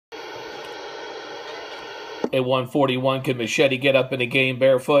A 141, can Machete get up in the game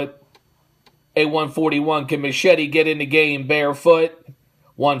barefoot? A 141, can Machete get in the game barefoot?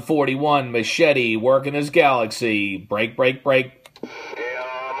 141, Machete working his Galaxy. Break, break, break. Yeah,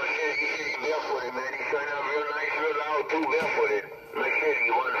 Machete, he's barefooted, man. He's showing up real nice, real loud, too, barefooted. Machete,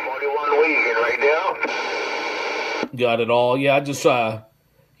 141 wheezing right there. Got it all. Yeah, I just,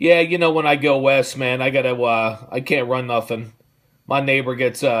 yeah, you know, when I go west, man, I can't run nothing. My neighbor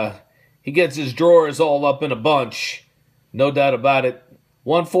he gets his drawers all up in a bunch. No doubt about it.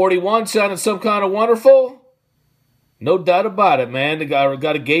 141 sounded some kind of wonderful. No doubt about it, man. The guy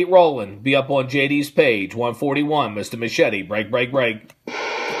got a gate rolling. Be up on JD's page. 141, Mr. Machete. Break, break, break. All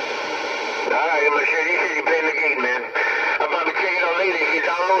right, Machete, he said you're playing the gate, man. I'm about to check it out later if you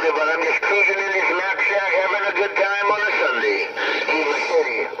download it, but I'm just cruising in this Mac Shack having a good time on a Sunday. Hey,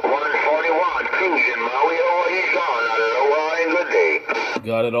 Machete, 141, cruising. Maui Hawaii, he's gone. Aloha and good day.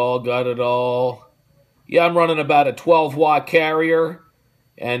 Got it all, got it all. Yeah, I'm running about a 12-watt carrier.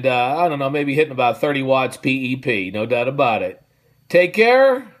 And, I don't know, maybe hitting about 30 watts PEP. No doubt about it. Take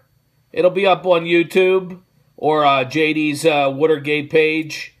care. It'll be up on YouTube or JD's Watergate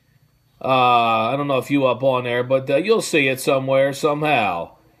page. I don't know if you up on there, but you'll see it somewhere,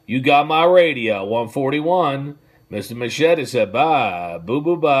 somehow. You got my radio, 141. Mr. Machete said bye.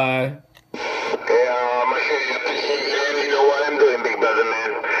 Boo-boo bye.